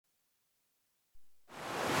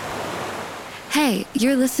Hey,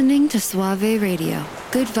 you're listening to Suave Radio.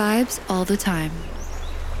 Good vibes all the time.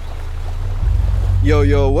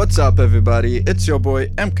 Yo, what's up everybody? It's your boy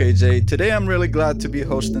MKJ. Today I'm really glad to be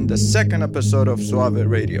hosting the second episode of Suave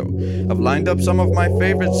Radio. I've lined up some of my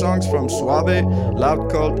favorite songs from Suave, Loud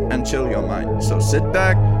Cult, and Chill Your Mind. So sit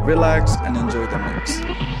back, relax, and enjoy the mix.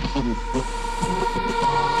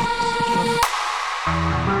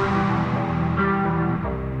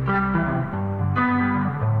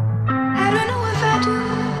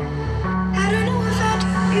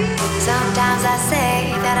 Sometimes I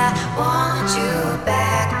say that I want you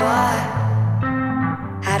back, but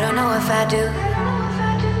I don't know if I do.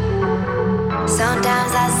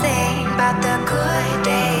 Sometimes I sing about the good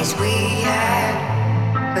days we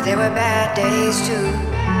had, but there were bad days too.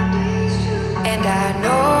 And I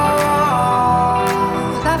know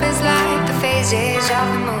love is like the phases of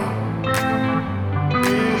the moon.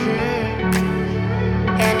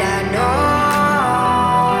 And I know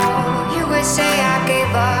you would say I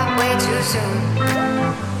gave up way too soon.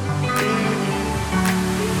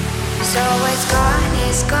 So it's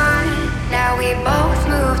gone, now we both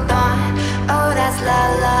moved on. Oh, that's la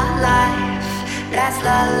la life, that's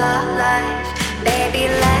la la life. Baby,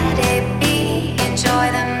 let it be,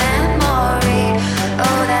 enjoy the memory.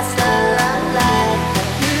 Oh, that's la la life,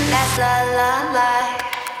 that's la la life.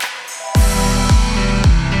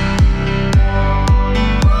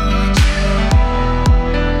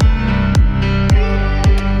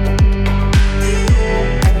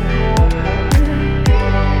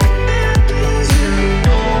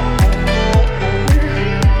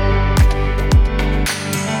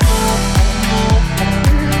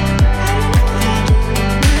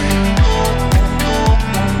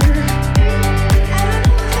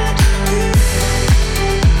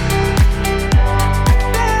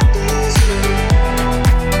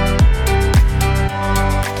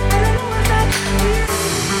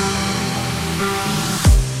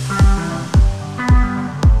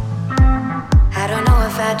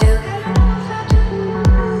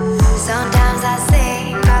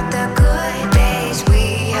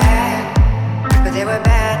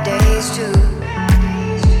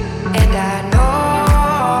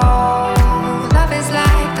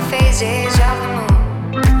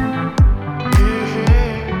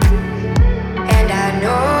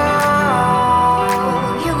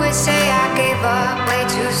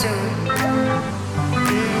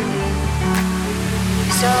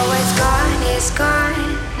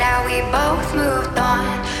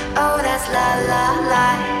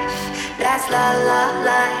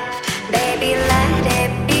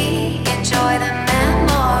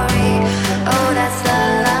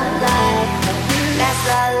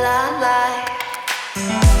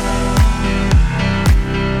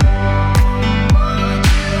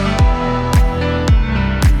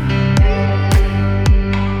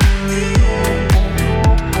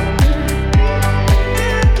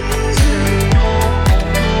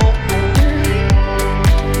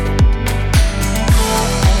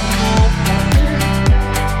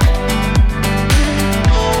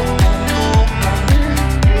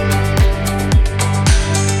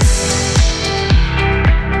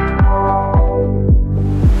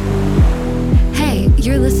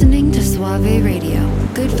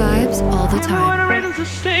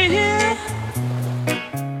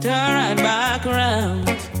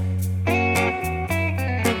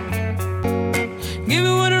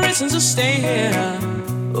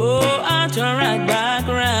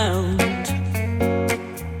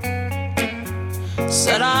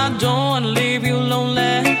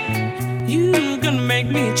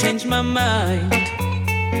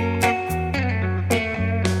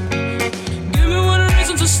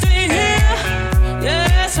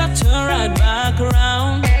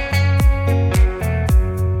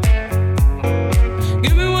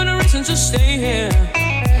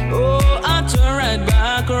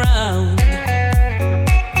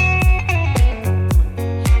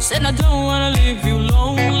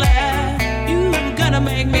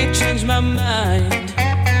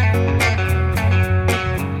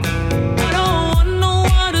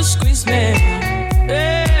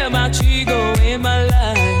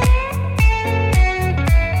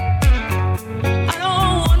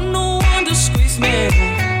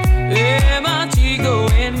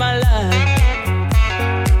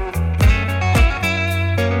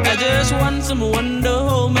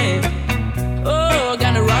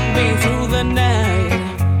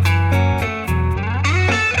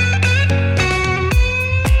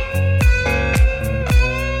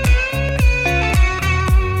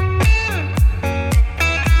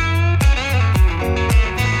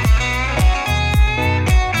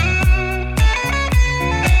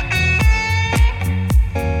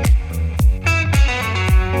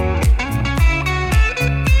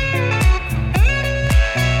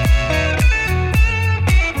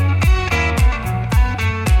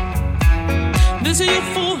 This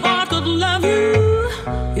youthful heart could love you,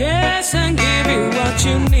 yes, and give you what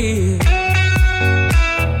you need.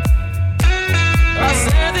 I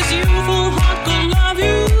said this youthful heart could love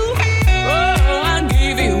you, oh, and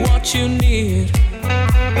give you what you need.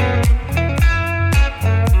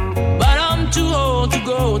 But I'm too old to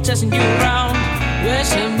go chasing you around,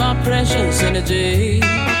 wasting my precious energy.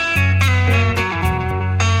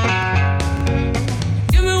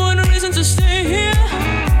 Give me one reason to stay here.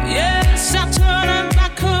 Yes, I turn and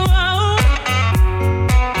back around.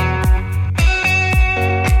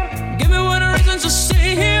 Give me one reason to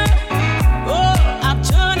stay here. Oh, I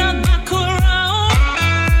turn and back around.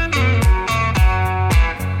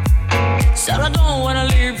 Said I don't wanna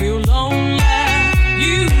leave you lonely.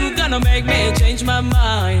 You gonna make me change my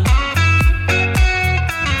mind.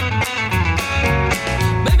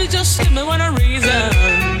 Baby, just give me one reason.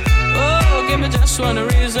 Oh, give me just one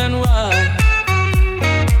reason why.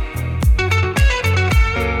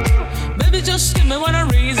 Just give me one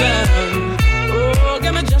reason. Oh,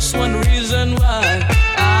 give me just one reason why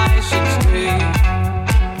I should stay.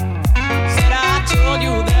 Said I told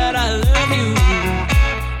you that I love you,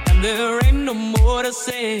 and there ain't no more to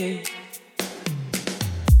say.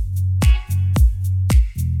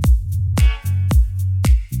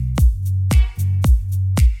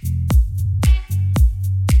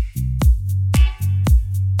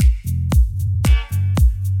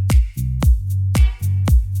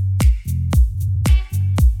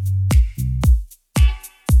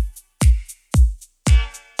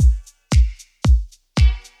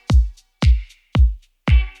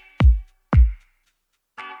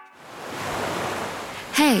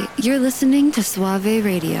 Hey, you're listening to Suave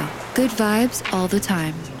Radio. Good vibes all the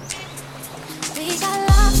time. We got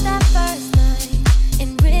lost that first night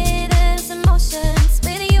in rhythms and motions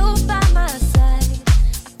with you by my side.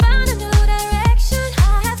 I found a new direction.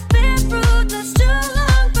 I have been fruitless too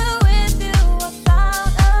long, but with you I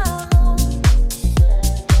found a home.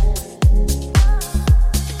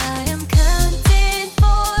 I am counting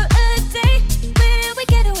for a day where we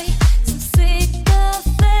get away, some sweet love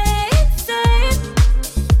fades safe.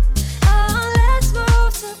 Let's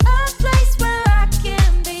move to a place where I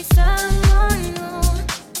can be someone new.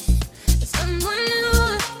 Someone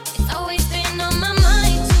new. It's always been on my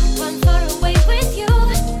mind to run far away with you.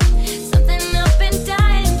 Something I've been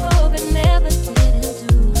dying for but never did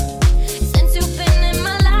do. Since you've been in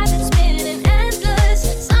my life, it's been an endless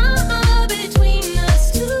summer between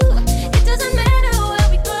us two. It doesn't matter where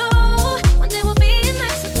we go. One day we'll be in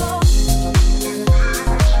Mexico.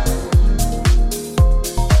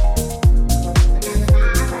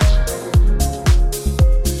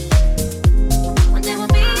 One day we'll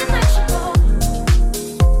be in Mexico.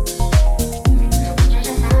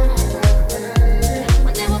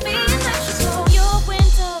 One day we'll be in Mexico. Your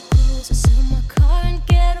winter blues, I sell my car and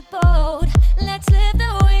get a boat. Let's live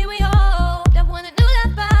the way we hoped. I wanna do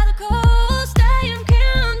that by the coast. I am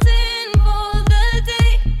counting for the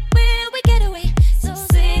day where we get away. So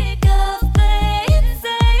sick of playing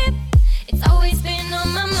safe. It's always been on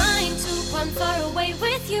my mind to run far away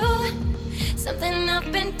with you. Something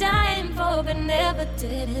I've been dying for but never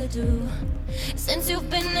did do. Since you've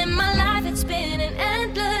been in my life, it's been an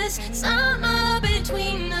endless summer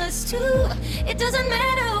between us two. It doesn't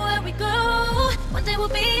matter where we go. One day we'll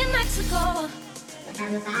be in Mexico. One day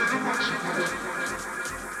we'll be in Mexico.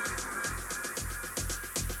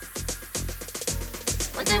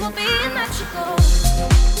 One day we'll be in Mexico.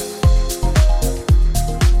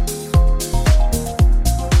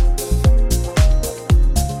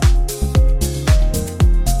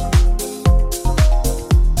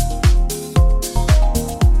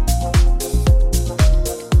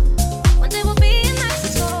 One day we'll be in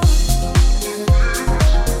Mexico.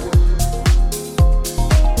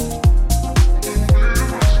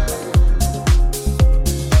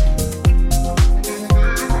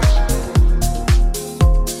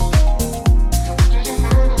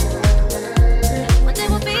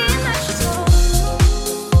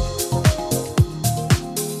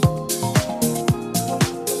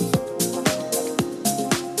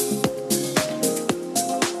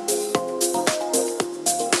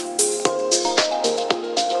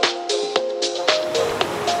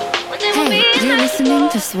 One day we'll be Hey, in you're listening Mexico.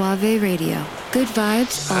 to Suave Radio. Good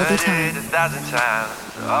vibes all the time. 1,000 times,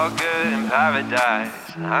 all good in paradise.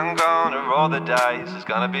 I'm gonna roll the dice. It's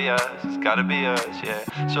gonna be us, it's gotta be us,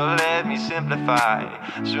 yeah. So let me simplify.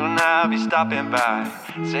 Soon I'll be stopping by.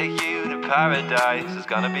 Take you to paradise. It's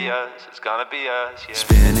gonna be us, it's gonna be us, yeah.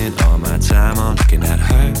 Spending all my time on looking at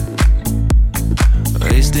her.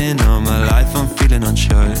 Wasting all my life, I'm feeling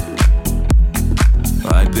unsure.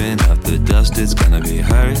 Wiping up the dust, it's gonna be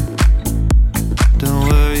her.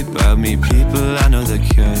 me, people, I know the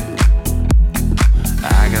cure.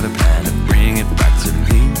 I got a plan to bring it back to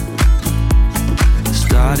me.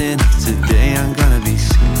 Starting today, I'm gonna be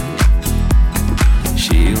seen.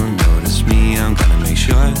 She will notice me, I'm gonna make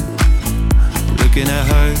sure. Looking at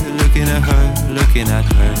her, looking at her, looking at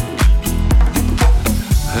her.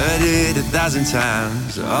 Heard it 1,000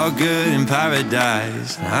 times, all good in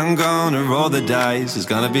paradise. I'm gonna roll the dice, it's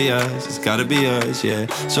gonna be us, it's gotta be us, yeah.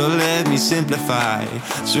 So let me simplify,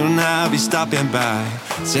 soon I'll be stopping by.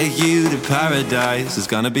 Take you to paradise, it's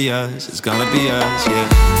gonna be us, it's gonna be us, yeah.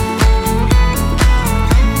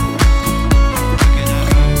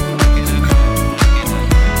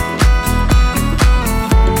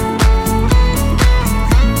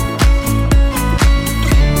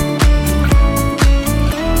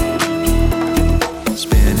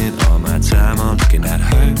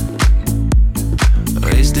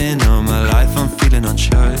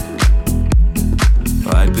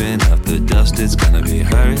 It's gonna be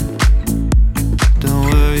her.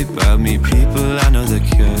 Don't worry about me, people, I know the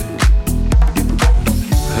cure.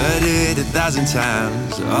 Heard it 1,000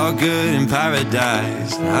 times, all good in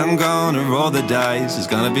paradise. I'm gonna roll the dice, it's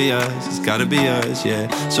gonna be us, it's gotta be us, yeah.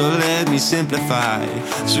 So let me simplify,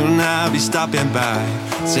 soon I'll be stopping by.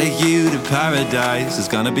 Take you to paradise, it's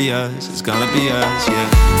gonna be us, it's gonna be us, yeah.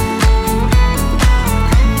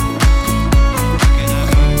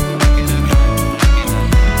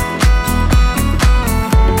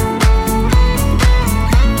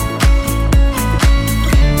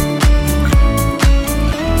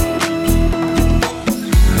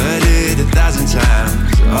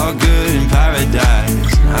 All good in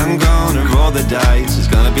paradise. I'm gonna roll the dice. It's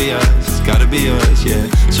gonna be us, it's gotta be us, yeah.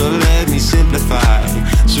 So let me simplify,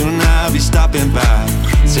 soon I'll be stopping by.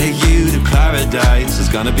 Take you to paradise. It's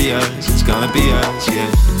gonna be us, it's gonna be us, yeah.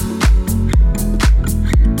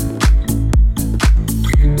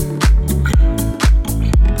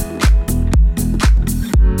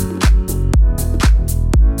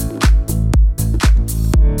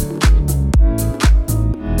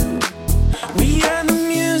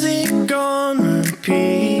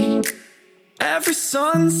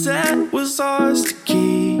 Sunset was ours to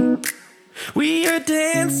keep. We are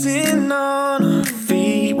dancing on our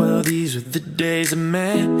feet. Well, these were the days that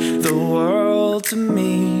meant the world to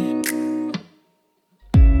me.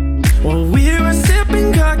 Well, we were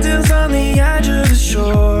sipping cocktails on the edge of the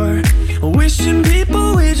shore, wishing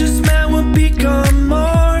people we just met would become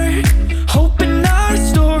more, hoping our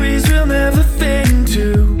stories will never fade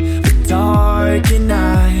into the dark. And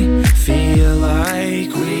I feel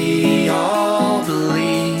like we all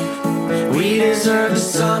believe we deserve the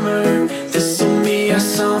summer. This'll be our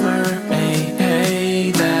summer. Hey,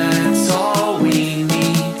 hey, that's all we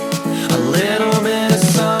need. A little bit of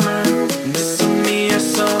summer. This'll be our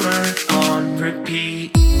summer on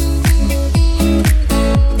repeat.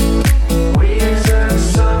 We deserve the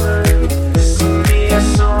summer. This'll be our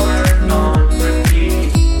summer on repeat.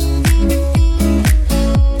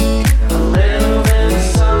 A little bit of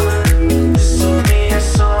summer. This'll be our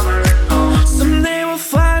summer on. Someday we'll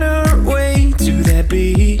find our way to that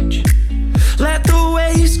beach. Let the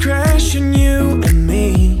waves crash on you and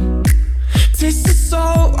me. Taste the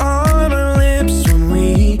salt on our lips when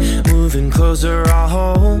we moving closer. I'll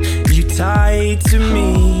hold you tight to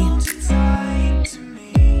me.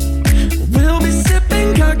 We'll be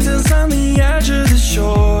sipping cocktails on the edge of the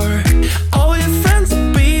shore. All your friends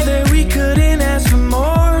will be there, we couldn't ask for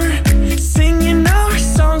more. Singing our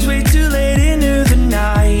songs way too late into the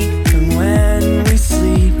night. And when we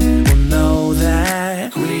sleep, we'll know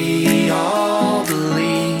that we all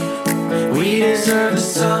believe we deserve the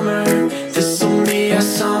summer. This'll be our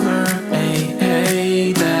summer. Hey,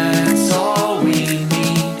 hey, that's all we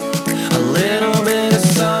need. A little bit of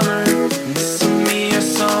summer. This'll be our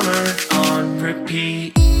summer on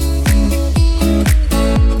repeat.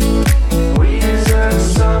 We deserve the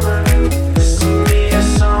summer. This'll be our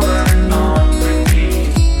summer on repeat.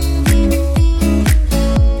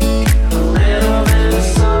 A little bit of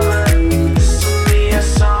summer. This'll be our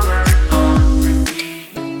summer on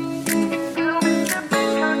repeat. We'll be sipping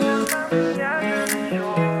cocktails on the edge of the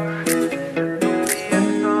shore. This'll be our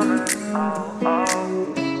summer. Oh, oh.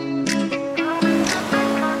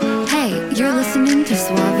 Hey, you're listening to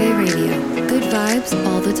Suave Radio. Good vibes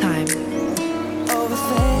all the time.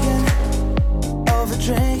 Overthinking,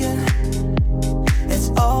 overdrinking. It's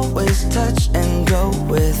always touch and go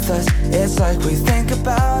with us. It's like we think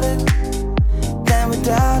about it, then we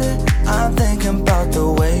doubt it. I'm thinking about the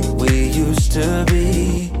way we used to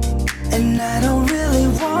be. And I don't really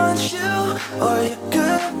want you or your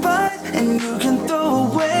good advice. And you can throw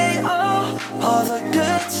away all the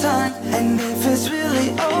good times. sign. And if it's really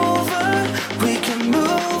over, we can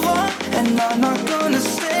move on. And I'm not gonna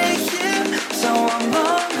stay here, so I'm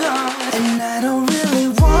long gone. And I don't really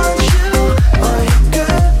want you or your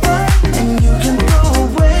goodbye. And you can throw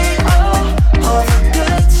away all the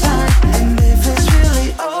good time. And if it's really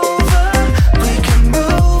over, we can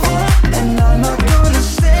move on. And I'm not gonna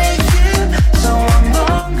stay here, so I'm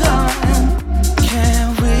long gone. Can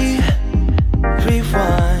we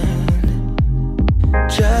rewind?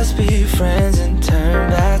 Just be friends and turn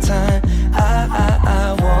back time.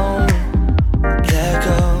 I won't let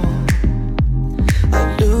go.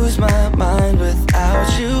 I'll lose my mind without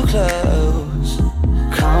you close.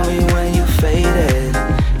 Call me when you faded,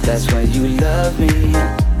 that's when you love me.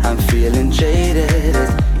 I'm feeling jaded,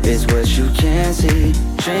 it's what you can't see.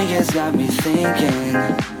 Drink has got me thinking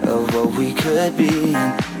of what we could be,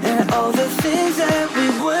 and all the things that we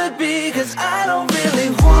would be. Cause I don't really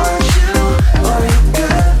want you or your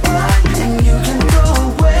goodbye. And you can throw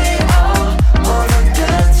away all the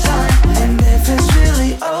good time. And if it's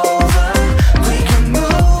really over, we can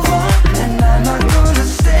move on. And I'm not gonna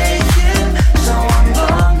stay here, so I'm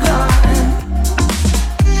long gone.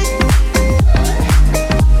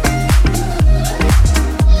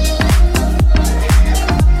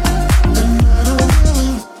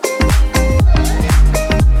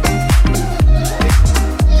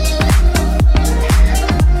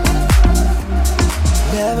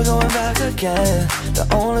 Never going back again. The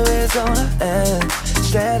only way is gonna end.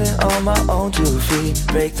 Standing on my own 2 feet,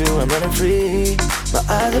 breakthrough, I'm running free. My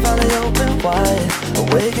eyes are finally open wide,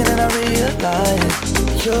 awaken and I realize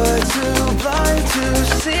you're too blind to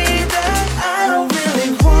see that I don't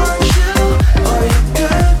really want you or your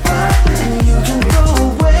goodbye. And you can throw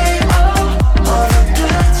away all the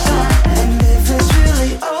good time. And if it's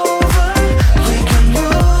really over, we can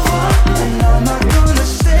move on. And I'm not gonna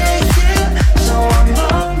stay here, so I'm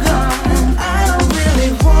long gone. I don't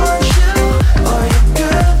really want you or your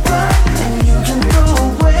goodbye. And you can throw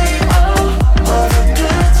away all the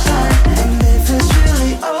good time. And if it's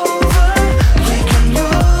really over, we can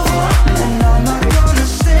move on. And I'm not gonna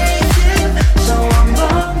stay here, so I'm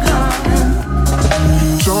long gone.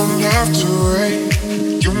 Don't have to wait,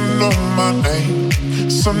 you know my name.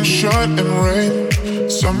 Sunshine and rain,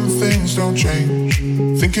 some things don't change.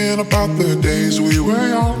 Thinking about the days we were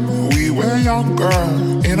young, girl.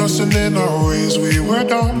 Innocent in our ways, we were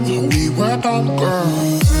dumb, girl.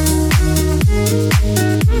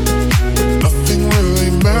 Nothing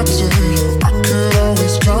really mattered, I could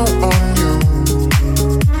always count on you.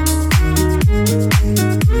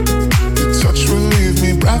 Your touch will leave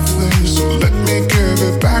me breathless, so let me give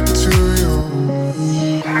it back to you.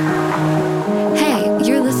 Hey,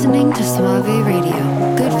 you're listening to Suave Radio.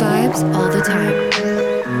 Good vibes all the time.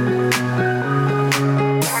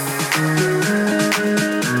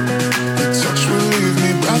 Your touch will leave me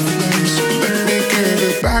breathless, so let me give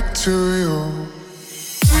it back to you.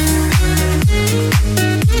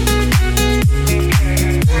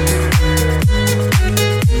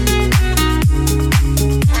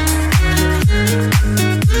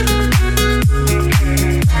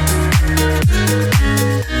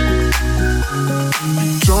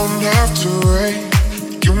 Don't have to wait,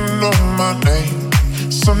 you know my name.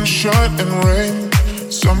 Sunshine and rain,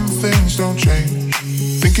 some things don't change.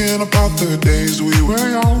 Thinking about the days we were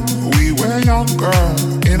young, girl.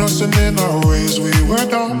 Innocent in our ways, we were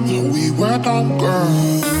dumb, girl.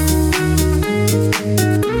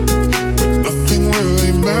 Nothing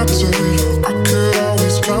really mattered, I could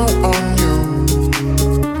always count on you.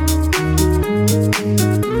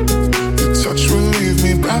 Your touch will leave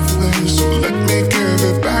me breathless, so let me give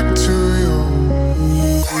it back to you.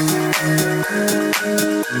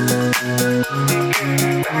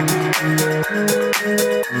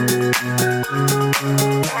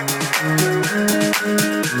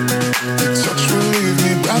 Your touch will leave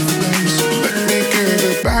me breathless, so let me give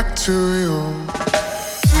it back to you.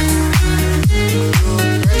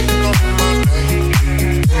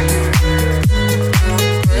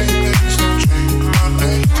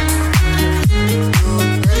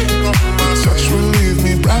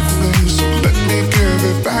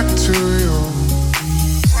 Back to you.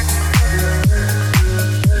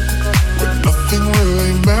 When nothing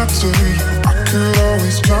really mattered, I could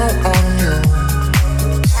always count on you.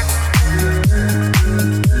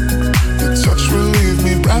 Your touch will leave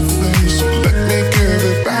me breathless, so let me give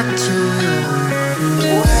it back to you.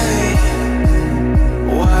 Wait,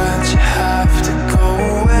 why'd you have to go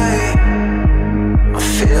away? I'm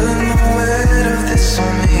feeling the weight of this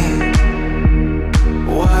on me.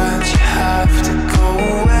 Why'd you have to go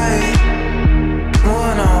away? Oh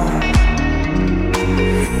no.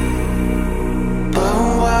 But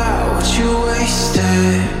why?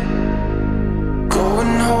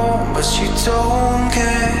 don't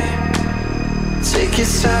care. Take your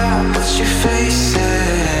time, but you face it.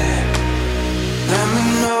 Let me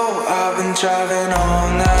know, I've been driving all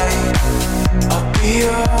night. I'll be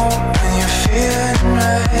home when you're feeling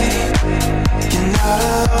right. You're not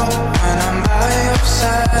alone when I'm by your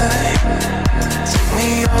side. Take me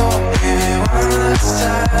home, baby, one last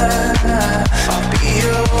time. I'll be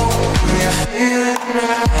home when you're feeling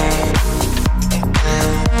right.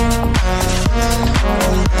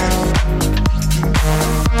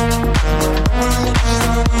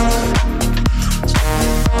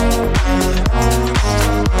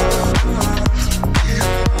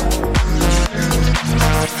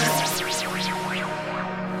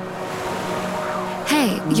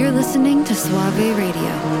 Hey, you're listening to Suave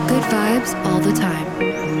Radio. Good vibes all the time.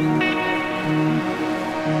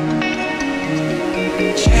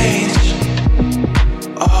 Change.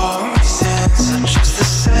 All my sins are just the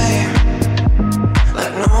same.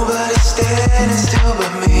 Like nobody's standing still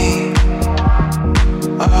but me.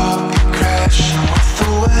 I'll be crashing with the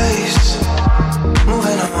waves.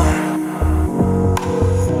 Moving on.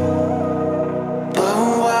 But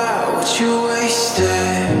why would you waste it?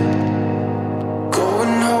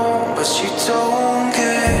 Going home, but you don't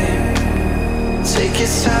care. Take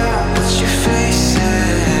your time, but you face it.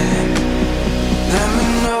 Let me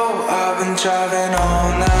know, I've been driving all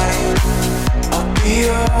night. I'll be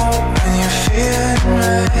home when you're feeling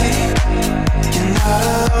right. You're not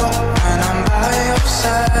alone when I'm by your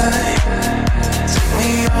side. Take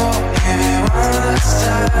me home, baby, one last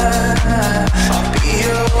time. I'll be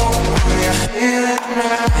home when you're feeling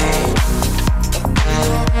right.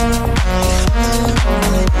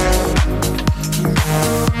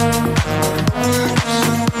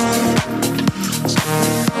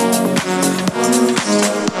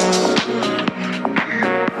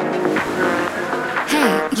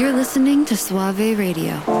 Hey, you're listening to Suave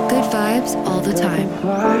Radio. Good vibes all the time.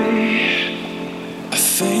 I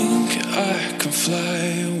think I can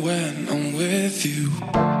fly when I'm with you.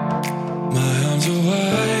 My arms are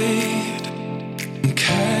wide. I'm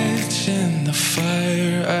catching the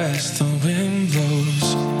fire as the wind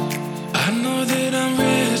blows. I know that I'm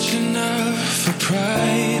rich enough for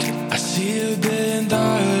pride. I see $1 billion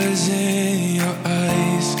in your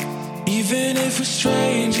eyes. Even if we're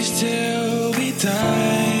strangers till we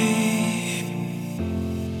die.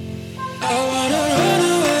 I wanna run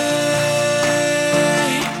away.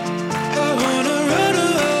 I wanna run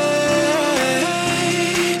away.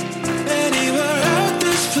 Anywhere out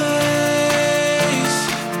this place.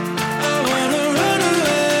 I wanna run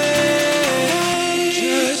away.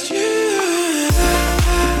 Just you and I.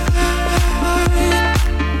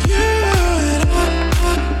 You and I.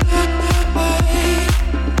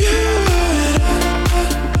 You and I.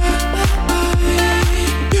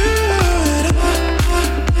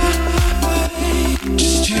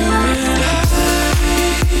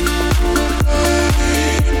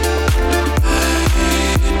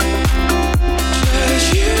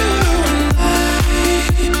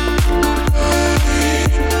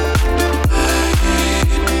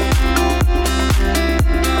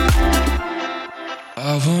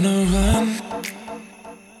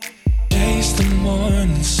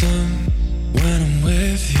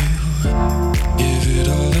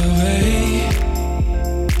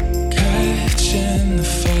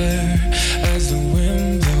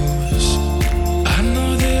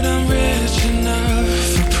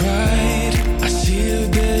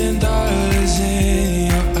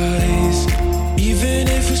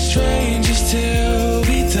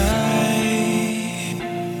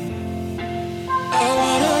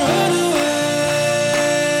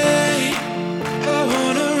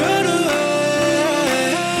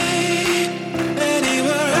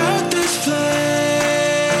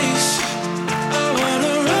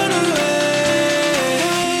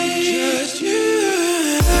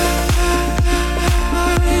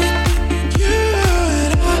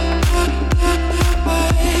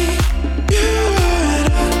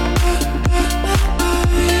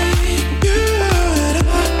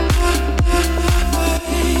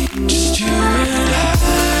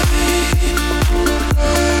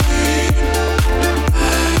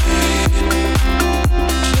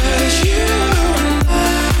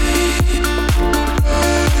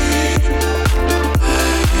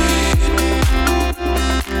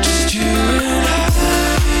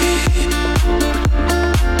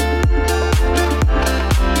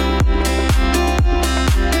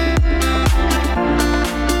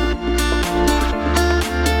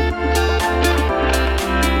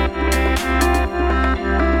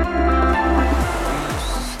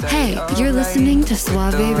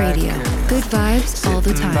 Suave Radio. Good vibes all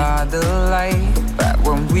the time. By the light, back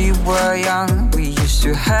when we were young, we used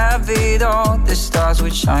to have it all. The stars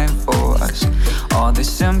would shine for us, all the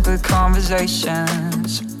simple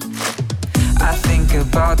conversations. I think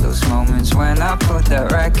about those moments when I put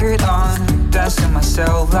that record on, dancing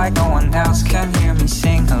myself like no one else can hear me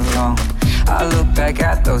sing along. I look back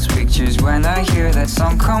at those pictures when I hear that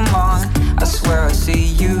song come on. I swear I see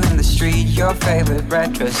you in the street, your favorite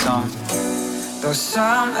red dress on. Those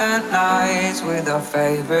summer nights with our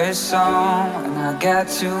favorite song. When I get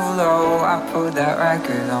too low, I put that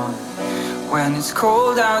record on. When it's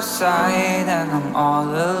cold outside and I'm all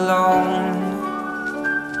alone,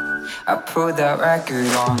 I put that record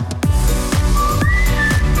on.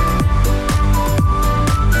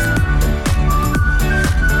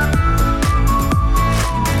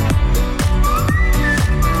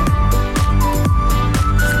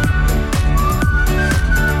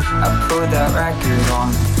 Put that record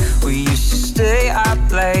on. We used to stay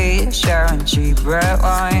up late, sharing cheap red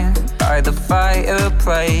wine by the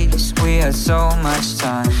fireplace. We had so much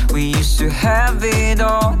time. We used to have it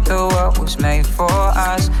all. The world was made for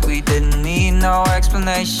us. We didn't need no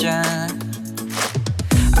explanation.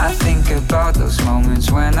 I think about those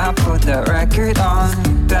moments when I put that record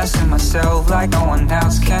on, dancing myself like no one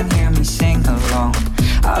else can hear me sing along.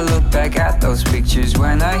 I look back at those pictures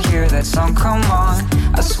when I hear that song come on.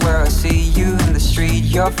 I swear I see you in the street,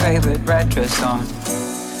 your favorite red dress on.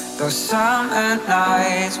 Those summer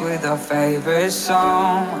nights with our favorite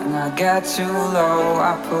song. When I get too low,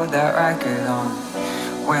 I put that record on.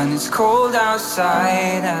 When it's cold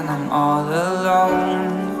outside and I'm all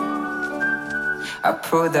alone, I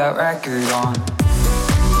put that record on.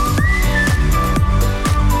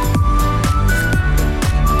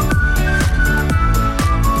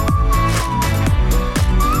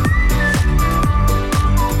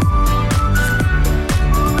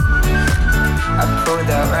 Put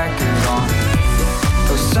that record on.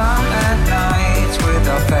 Those summer nights with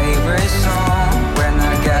our favorite song. When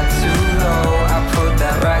I get too low, I put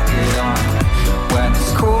that record on. When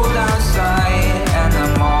it's cold outside and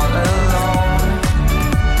I'm all alone,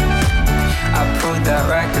 I put that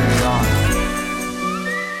record on.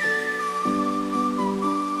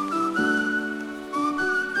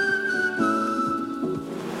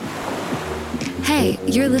 Hey,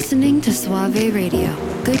 you're listening to Suave Radio.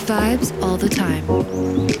 Good vibes all the time.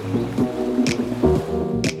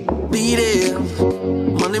 Be there.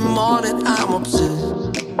 Monday morning, I'm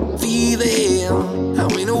obsessed. Feeling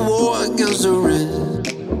I'm in a war against the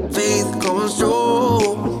rest. Faith coming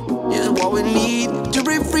strong is what we need to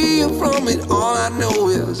break free from it. All I know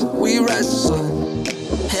is we rise to sun.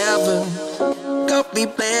 Heaven got me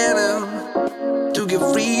planning to get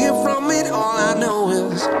free from it. All I know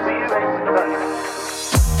is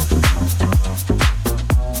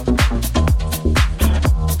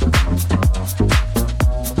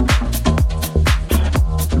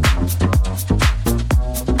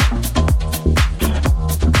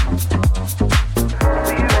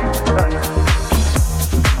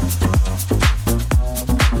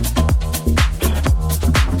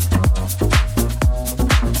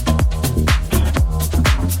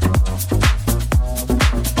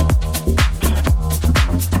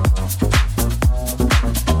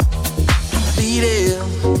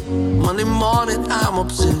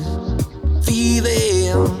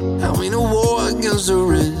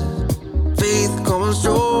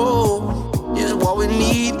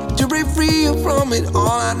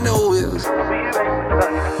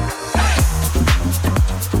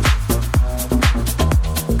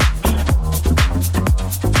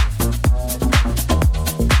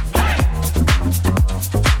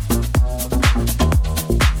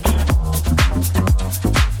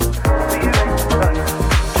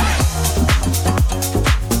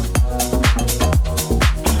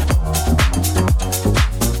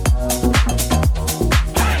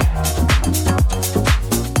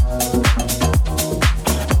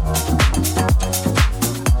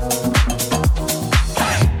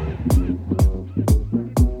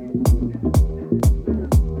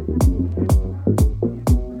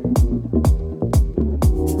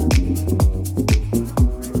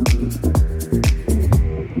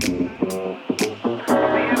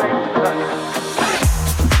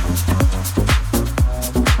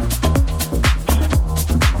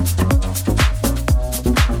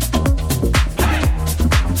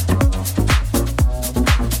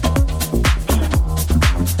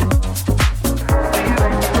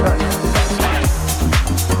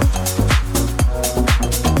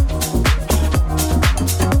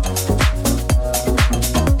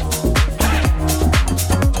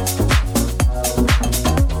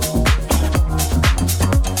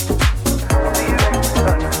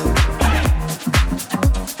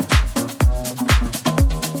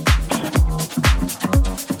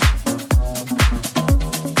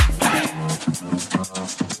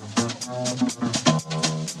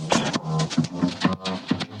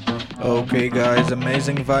Okay guys,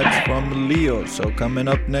 amazing vibes from Leo. So coming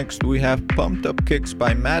up next we have Pumped Up Kicks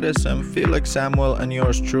by Madison, Felix Samuel and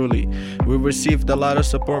yours truly. We received a lot of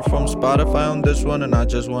support from Spotify on this one, and I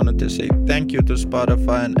just wanted to say thank you to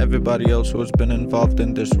Spotify and everybody else who has been involved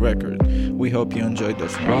in this record. We hope you enjoyed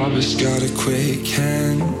this one. Robert's got a quick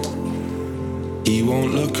hand. He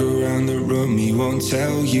won't look around the room, he won't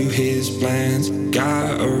tell you his plans.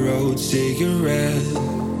 Got a rolled cigarette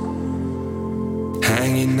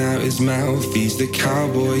hanging out his mouth, he's the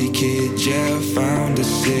cowboy kid. Yeah, found a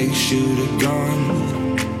 6-shooter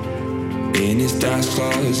gun in his dad's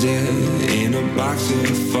closet, in a box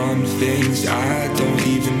of fun things. I don't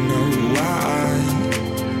even know why,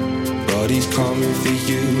 but he's coming for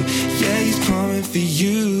you. Yeah, he's coming for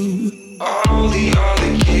you. All the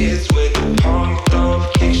other kids with the pumped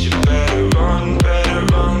up kicks, you better run,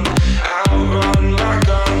 outrun my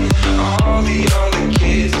gun. All the other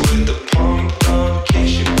kids with the pumped up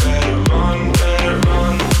kicks, you better run,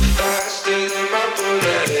 faster than my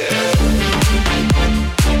bullet.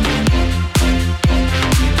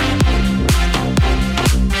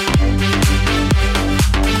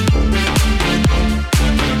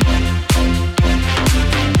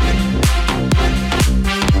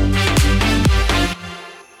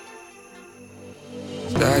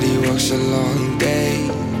 Daddy works a long day,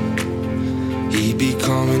 he be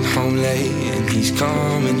coming home late, and he's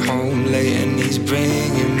coming home late, and he's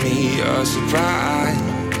bringing me a surprise.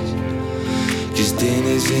 Cause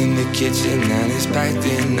dinner's in the kitchen and it's packed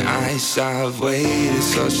in ice. I've waited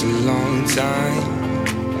such a long time.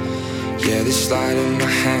 Yeah, the slide in my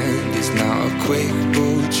hand is now a quick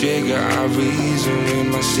pull trigger. I reason with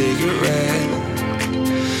my cigarette.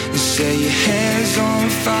 They say your hair's on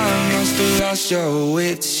fire, must have lost your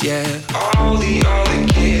wits, yeah. All the other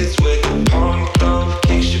kids with the pumped up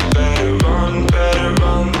kicks, you better run,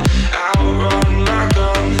 outrun my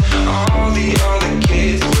gun. All the other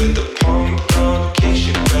kids with the pumped up kicks,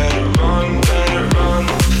 you better run,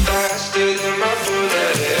 faster than my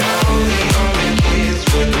bullet. All the other kids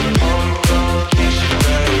with the pumped up kicks, you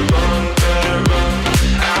better run,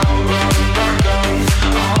 outrun my gun.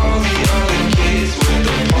 All the other kids with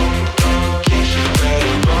the pumped up kicks, you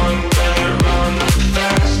better run,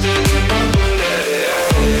 faster than my bullet.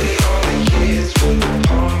 All the other kids with the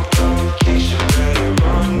pumped up kicks, you better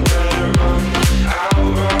run,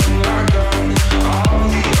 outrun my gun. All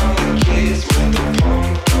the other kids with the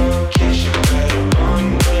pumped up kicks, you better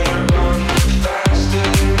run, faster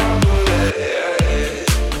than my bullet.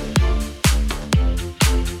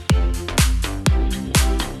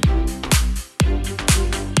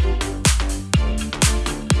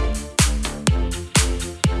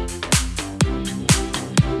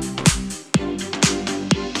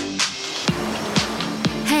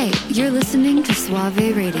 Hey, you're listening to Suave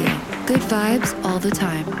Radio. Good vibes all the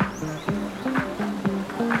time.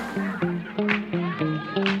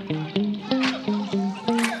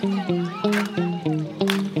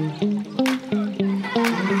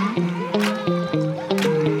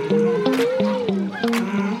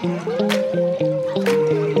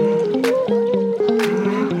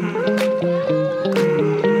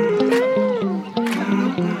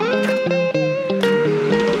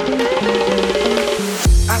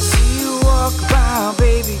 I see you walk by,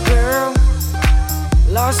 baby girl.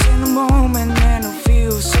 Lost in the moment and it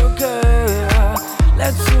feels so good.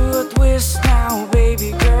 Let's do a twist now,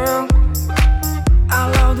 baby girl. I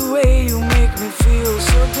love the way you make me feel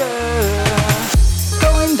so good.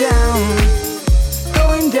 Going down,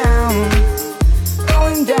 going down,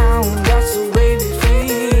 going down. That's the way we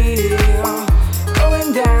feel.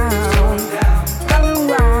 Going down, coming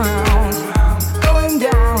round. Going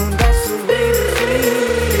down, that's the way we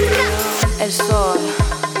feel. El sol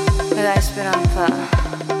me da esperanza,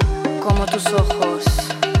 como tus ojos,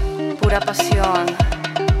 pura pasión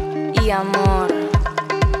y amor.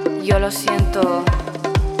 Yo lo siento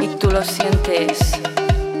y tú lo sientes,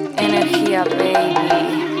 energía,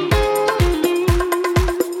 baby.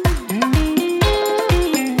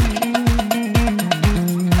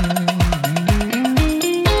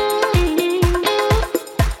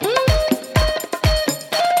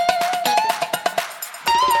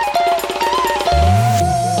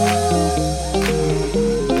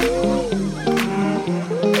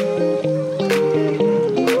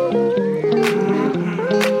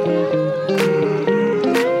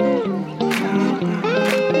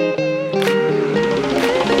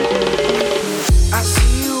 I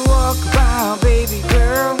see you walk by, baby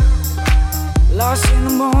girl. Lost in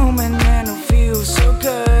the moment and it feels so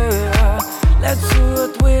good. Let's do a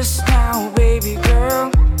twist now, baby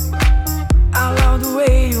girl. I love the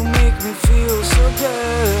way you make me feel so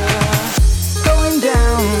good. Going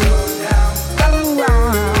down,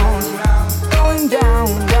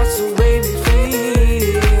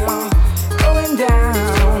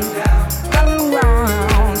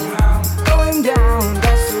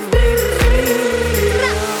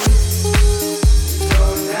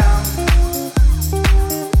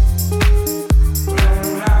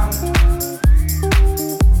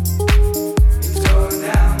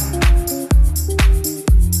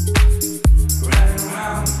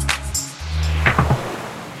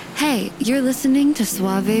 Hey, you're listening to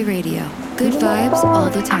Suave Radio. Good vibes all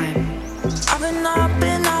the time. I've been up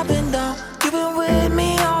and up and down. You've been with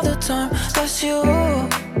me all the time. That's you.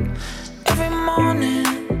 Every morning,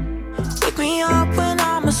 wake me up when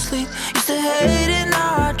I'm asleep. Used to hate it,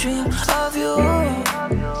 now I dream of you.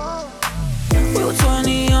 We were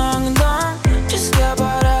 20, young and dumb, just scared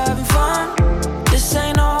about having fun. This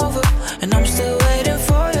ain't over, and I'm still waiting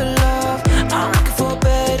for your love. I'm looking for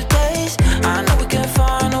better days. I know we can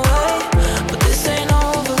find a way, but this ain't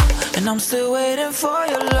over, and I'm still waiting for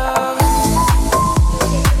your love.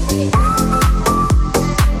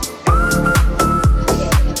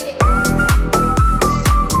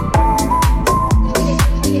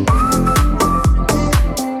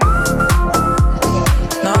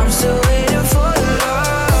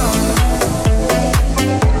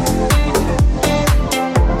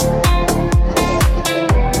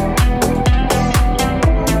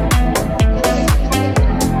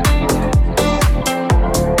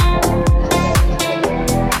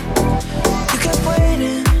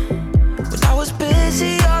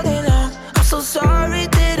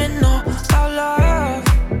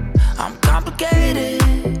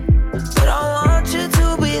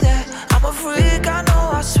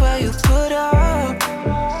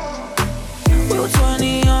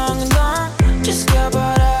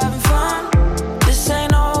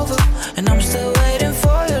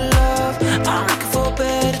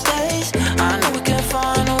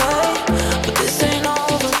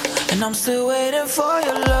 I'm still waiting for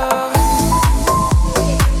your love.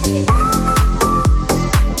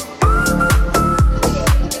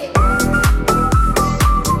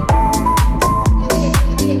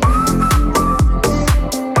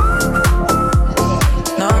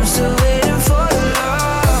 No, I'm still waiting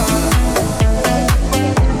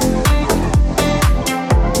for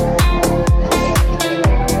your love.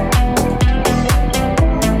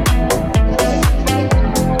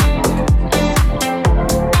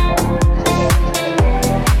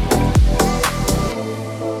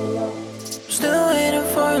 Still waiting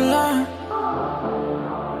for your love.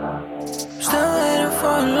 Still waiting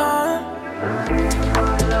for your love.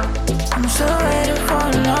 I'm still waiting for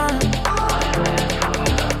your love.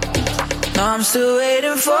 No, I'm still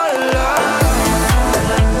waiting for your love.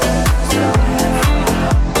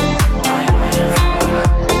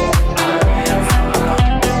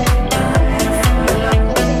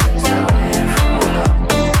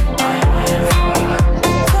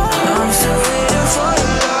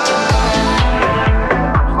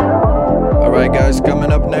 Alright guys,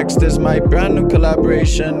 coming up next is my brand new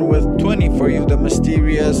collaboration with 20for You, the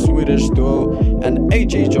mysterious Swedish duo, and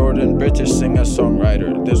AJ Jordan, British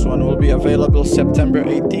singer-songwriter. This one will be available September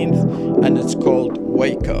 18th, and it's called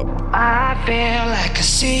Wake Up. I feel like I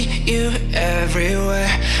see you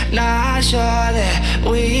everywhere. Not sure that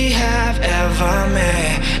we have ever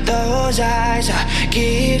met. Those eyes are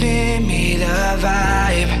giving me the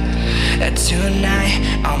vibe. Tonight,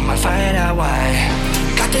 I might find out why.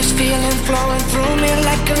 Got this feeling flowing through me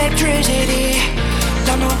like electricity.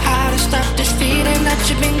 Don't know how to stop this feeling that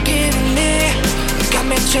you've been giving me. Got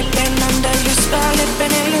me tripping under your spell,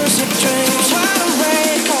 living in lucid dreams. Try to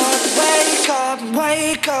wake up, wake up,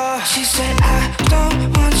 wake up. She said, I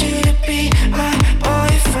don't want you to be my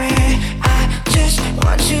boyfriend. I just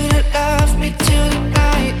want you to love me till the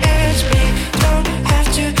night ends. We don't have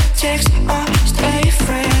to text or stay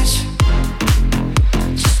friends.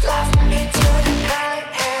 Just love me till the night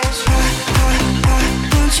ends. I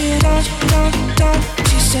want you, don't.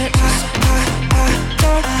 She said, I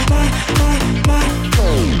don't, my.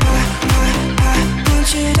 I want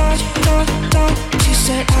you, don't. She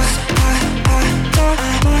said, I don't,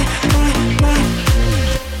 my.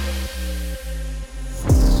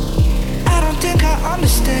 I don't think I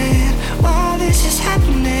understand why this is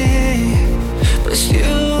happening, but it's you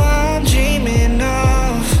I'm dreaming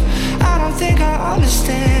of. I don't think I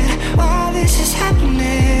understand why this is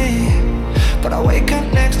happening, but I wake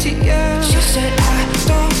up next to you. She said, I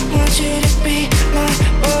don't want you to be my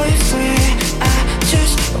boyfriend. I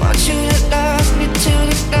just want you to love me till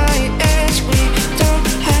the night ends. We don't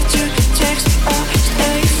have to text or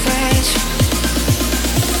stay friends.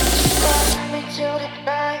 Love me till the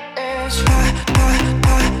night ends. I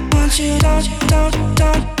want you,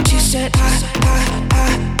 don't. She said, I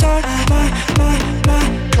don't, my. I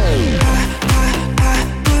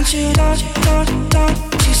want you, don't.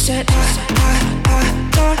 She said, I don't, my.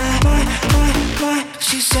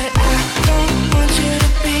 She said, I don't want you to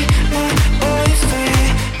be my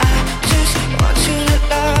boyfriend. I just want you to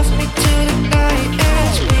love me till the night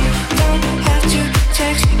ends. We don't have to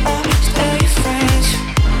text or stay friends.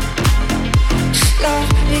 Just love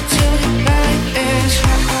me till the night ends.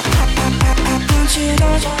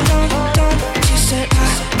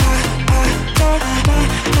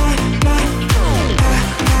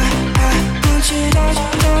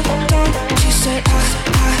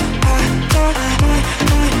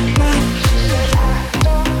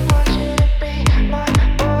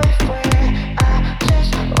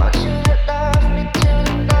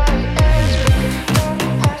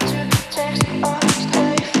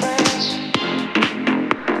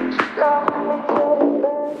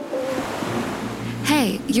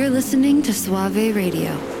 Hey, you're listening to Suave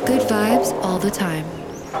Radio. Good vibes all the time.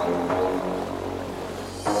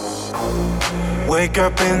 Wake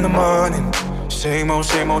up in the morning, same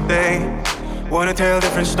old day. Wanna tell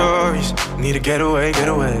different stories. Need to get away, get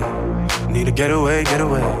away. Need to get away, get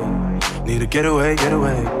away. Need to get away, get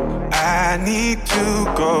away. I need to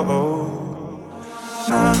go.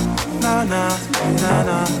 Nah, nah, nah, nah,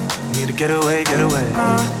 nah. Need to get away, get away.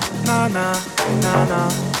 Nah, nah, nah, nah,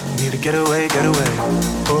 nah. Need to get away, get away.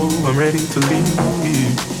 Oh, I'm ready to leave.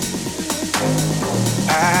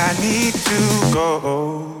 I need to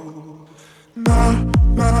go. Nah,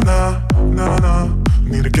 nah, nah, nah, nah.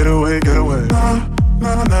 Need to get away, get away. Nah,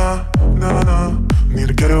 nah, nah, nah, nah. Need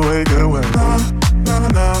to get away, get away. Nah, nah,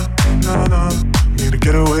 nah, nah, nah. Need to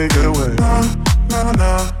get away, get away. Nah, nah,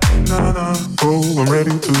 nah, nah, nah. Oh, I'm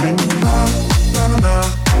ready to leave. Nah, nah, nah,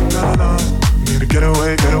 nah, nah. Need to get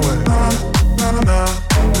away, get away. Nah, nah, nah,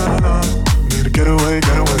 nah, nah. Need to get away,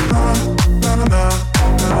 get away. Nah, nah, nah,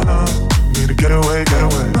 nah, nah. Need to get away, get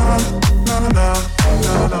away. Nah, nah, nah,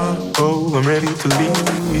 nah, nah. Oh, I'm ready to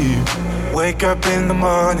leave. Wake up in the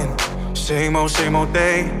morning, same old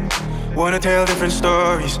day. Wanna tell different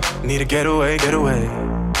stories. Need to get away, get away.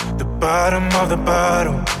 The bottom of the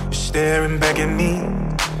bottle is staring back at me.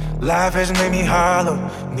 Life has made me hollow.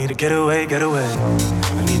 Need to get away, get away.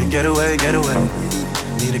 I need to get away, get away.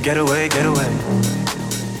 Need to get away, get away.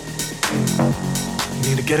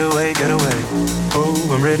 Need to get away, get away. Oh,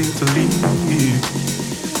 I'm ready to leave.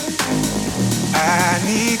 I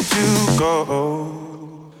need to go.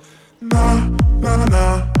 Nah, nah,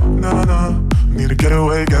 nah, nah, nah. Need to get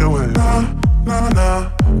away, get away. Nah, nah,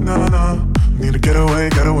 nah, nah, nah. Need to get away,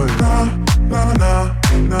 get away. Nah, nah, nah,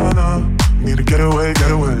 nah, nah. Need to get away,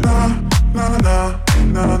 get away. Nah, nah, nah,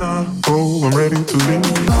 nah, nah. Oh, I'm ready to leave.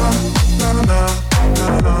 Nah, nah, nah,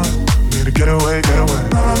 nah, nah. Need to get away, get away.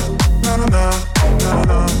 Nah, nah, nah, nah,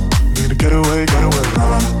 nah. Need to get away, get away.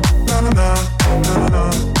 Nah, nah, nah, nah,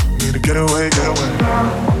 nah. Need to get away, get away.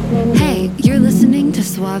 Hey, you're listening to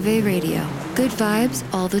Suave Radio. Good vibes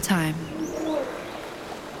all the time.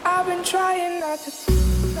 I've been trying not to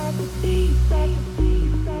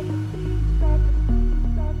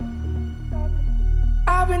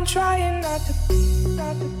I've been trying not to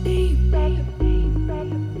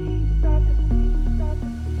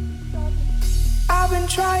I've been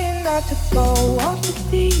trying not to go off the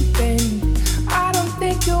deep end. I don't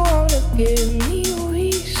think you wanna give me a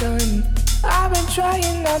reason. I've been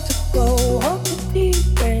trying not to go off the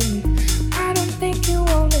deep end. I don't think you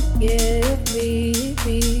wanna give me.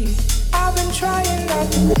 I've been trying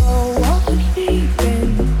not to go off the deep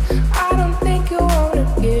end. I don't think you wanna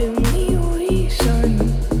give me a reason.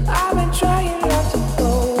 I've been trying not to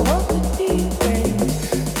go off the deep end.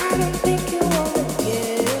 I don't think you wanna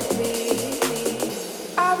give me.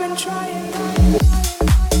 I've been trying not to.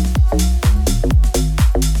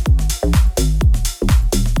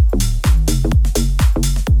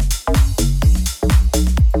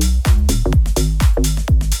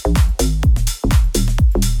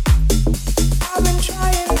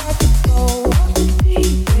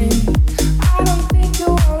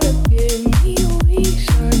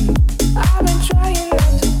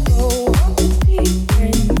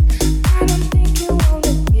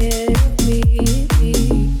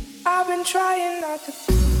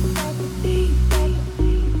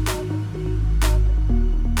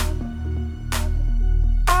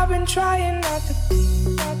 I've been trying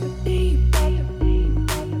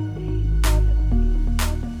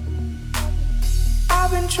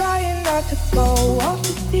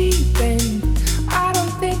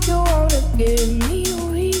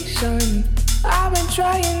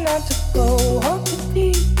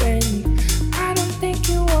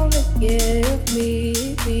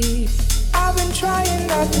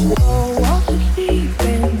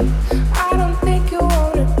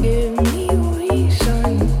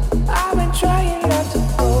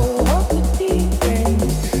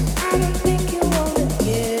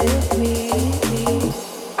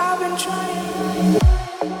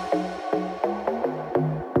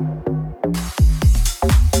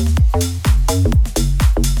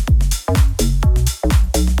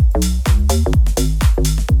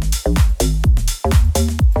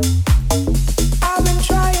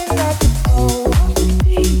not to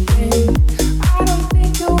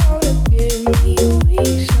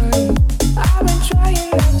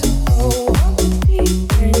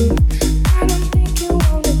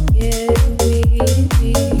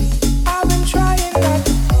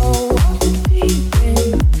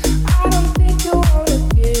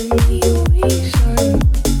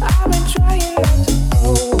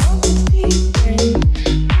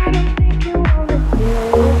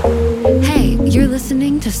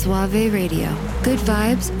listening to Suave Radio. Good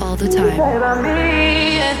vibes all the time.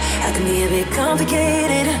 I can be a bit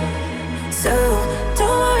complicated, so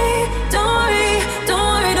don't worry, don't worry, don't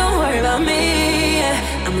worry, don't worry about me.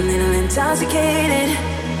 I'm a little intoxicated,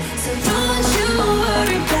 so don't you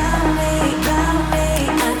worry about me, about me.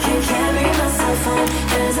 I can carry myself on,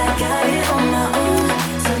 'cause I got it on my own.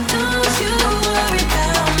 So don't you worry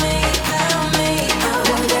about me, about me. I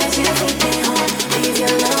won't let you take me home, leave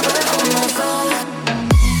your lover on my phone.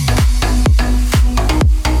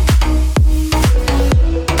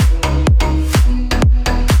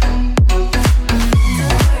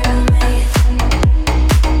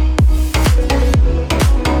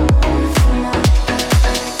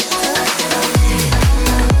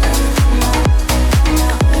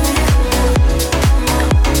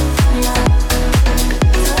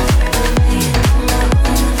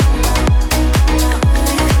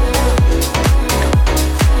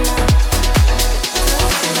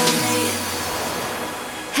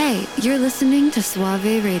 You're listening to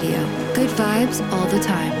Suave Radio. Good vibes all the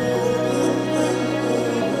time.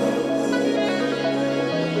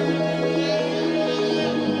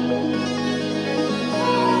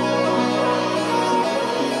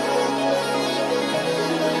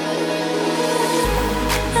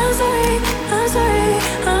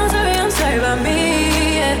 I'm sorry about me.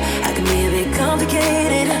 I can be a bit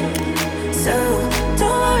complicated, so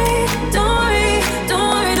don't worry, don't worry, don't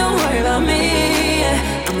worry, don't worry about me.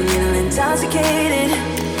 I'm a little intoxicated.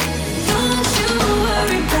 Don't you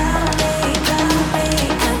worry about me, about me.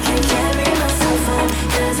 I can carry myself on,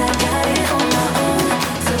 'cause I got it on my own.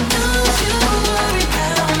 So don't you worry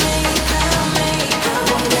about me, about me. I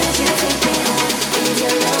won't let you take me home, leave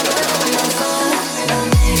your lover on my phone.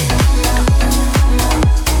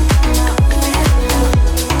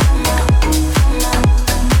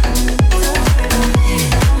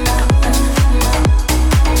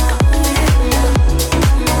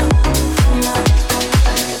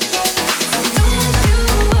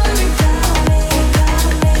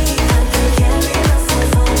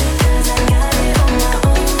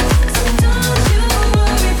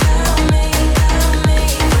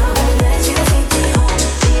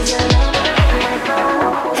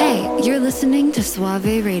 Listening to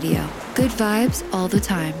Suave Radio. Good vibes all the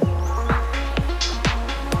time.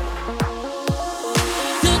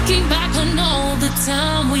 Looking back on all the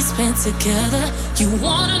time we spent together, you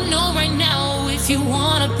wanna know right now if you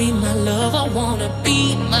wanna be my lover, wanna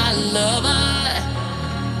be my lover,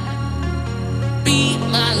 be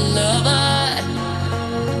my lover.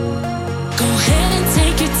 Go ahead and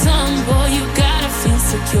take your time, boy, you gotta feel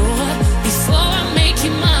secure. Before I make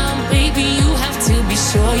you mine, baby, you have to be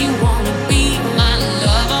sure you wanna be my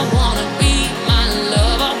lover, wanna be my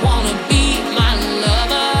lover, wanna be my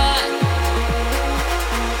lover.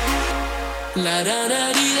 La da da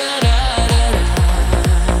dee da da da da.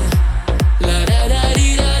 La da da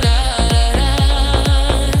dee da da da da.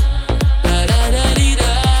 La da da dee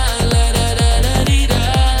da, la da da da dee da,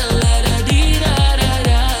 la da dee da da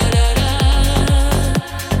da da da.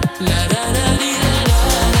 La da da dee da da.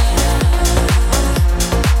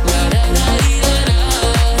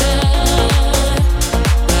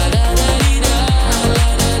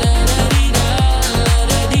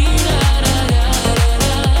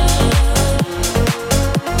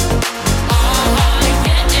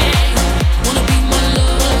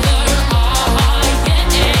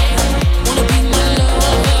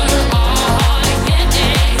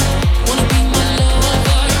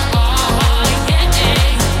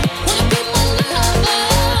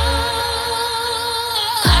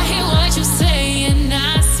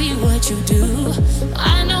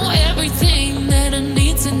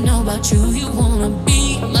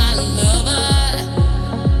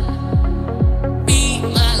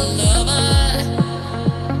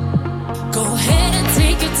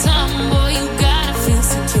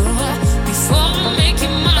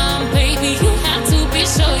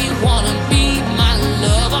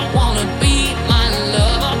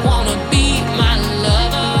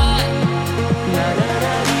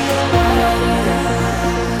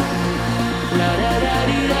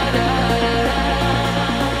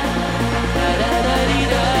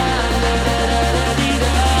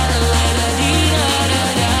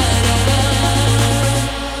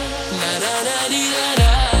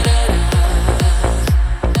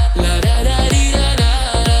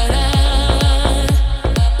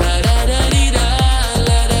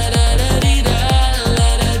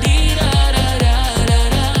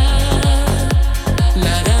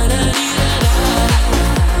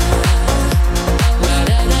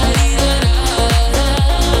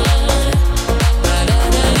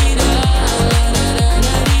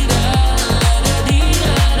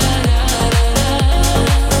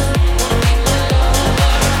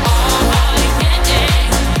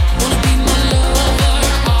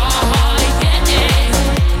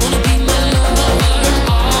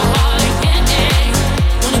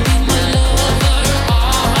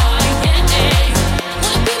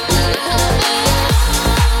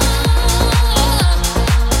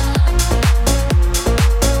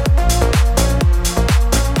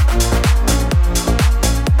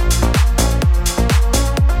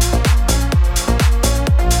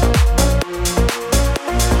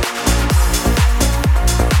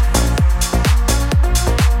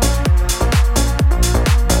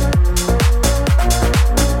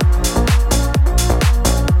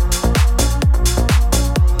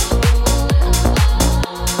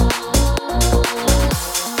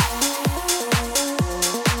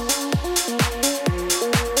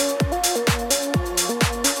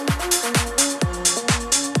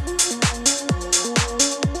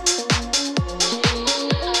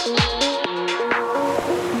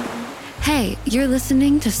 you're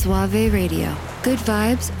listening to Suave Radio. Good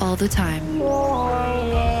vibes all the time.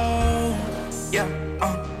 Yeah,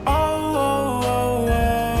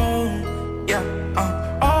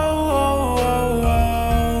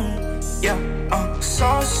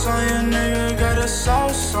 sauce on your nigga, got a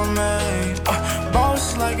sauce on me.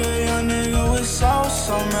 Boss like a young nigga with sauce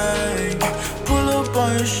on me. Pull up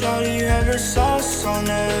on your shawty, have her sauce on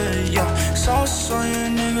it. Yeah, sauce on your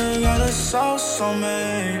nigga, got a sauce on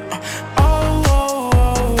me.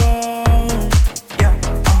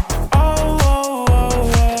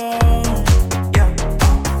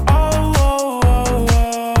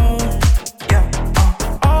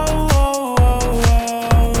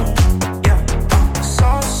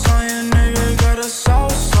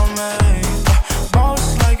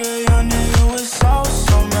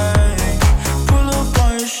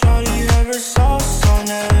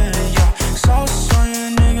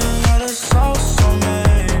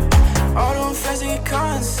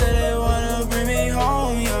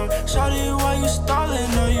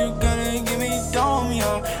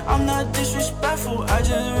 I'm not disrespectful, I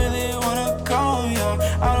just really wanna calm ya.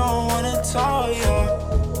 I don't wanna talk ya.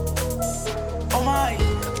 Oh my,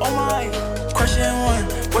 question one,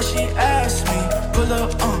 what she asked me. Pull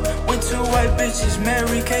up, with two white bitches,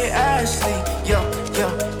 Mary Kay Ashley. Yeah,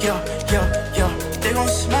 they gon'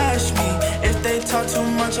 smash me. If they talk too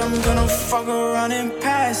much, I'm gonna fuck around and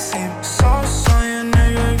pass him. Sauce on your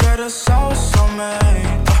nigga, got a sauce on me.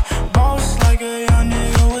 Boss like a young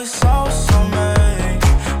nigga with sauce on me.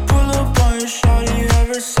 Shawty have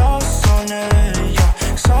her sauce on it, yeah.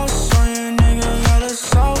 Sauce on your nigga, got a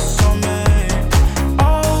sauce on me.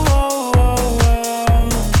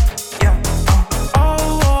 Yeah.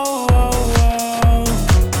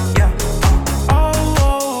 Yeah.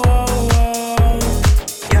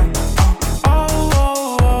 Yeah.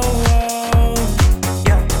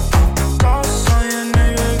 Yeah. Sauce on your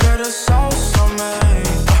nigga, got a sauce on me.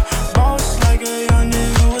 Boss like a young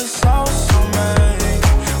nigga with sauce on me.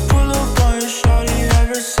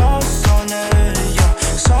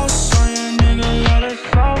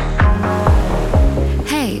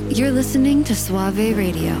 Hey, you're listening to Suave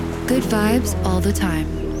Radio. Good vibes all the time.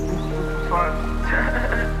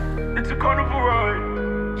 It's a carnival ride.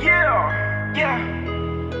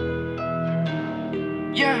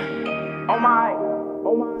 Yeah. Oh my.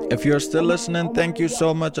 If you're still listening, thank you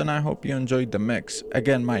so much, and I hope you enjoyed the mix.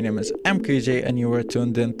 Again, my name is MKJ, and you were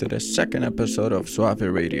tuned in to the second episode of Suave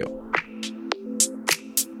Radio.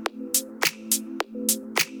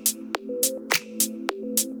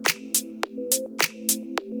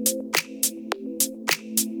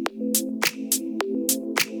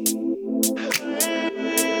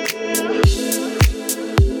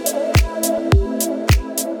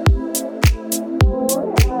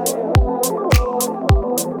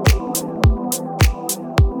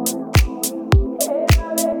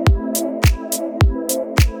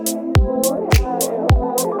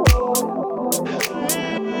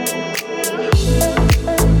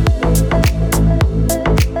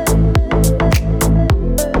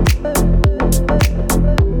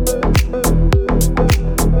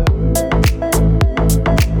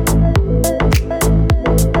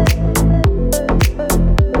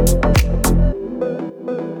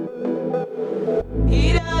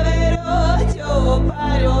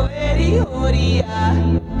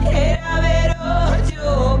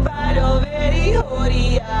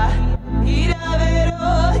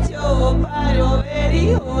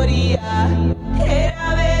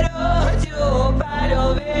 Era vero yo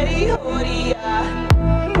paro veri horia.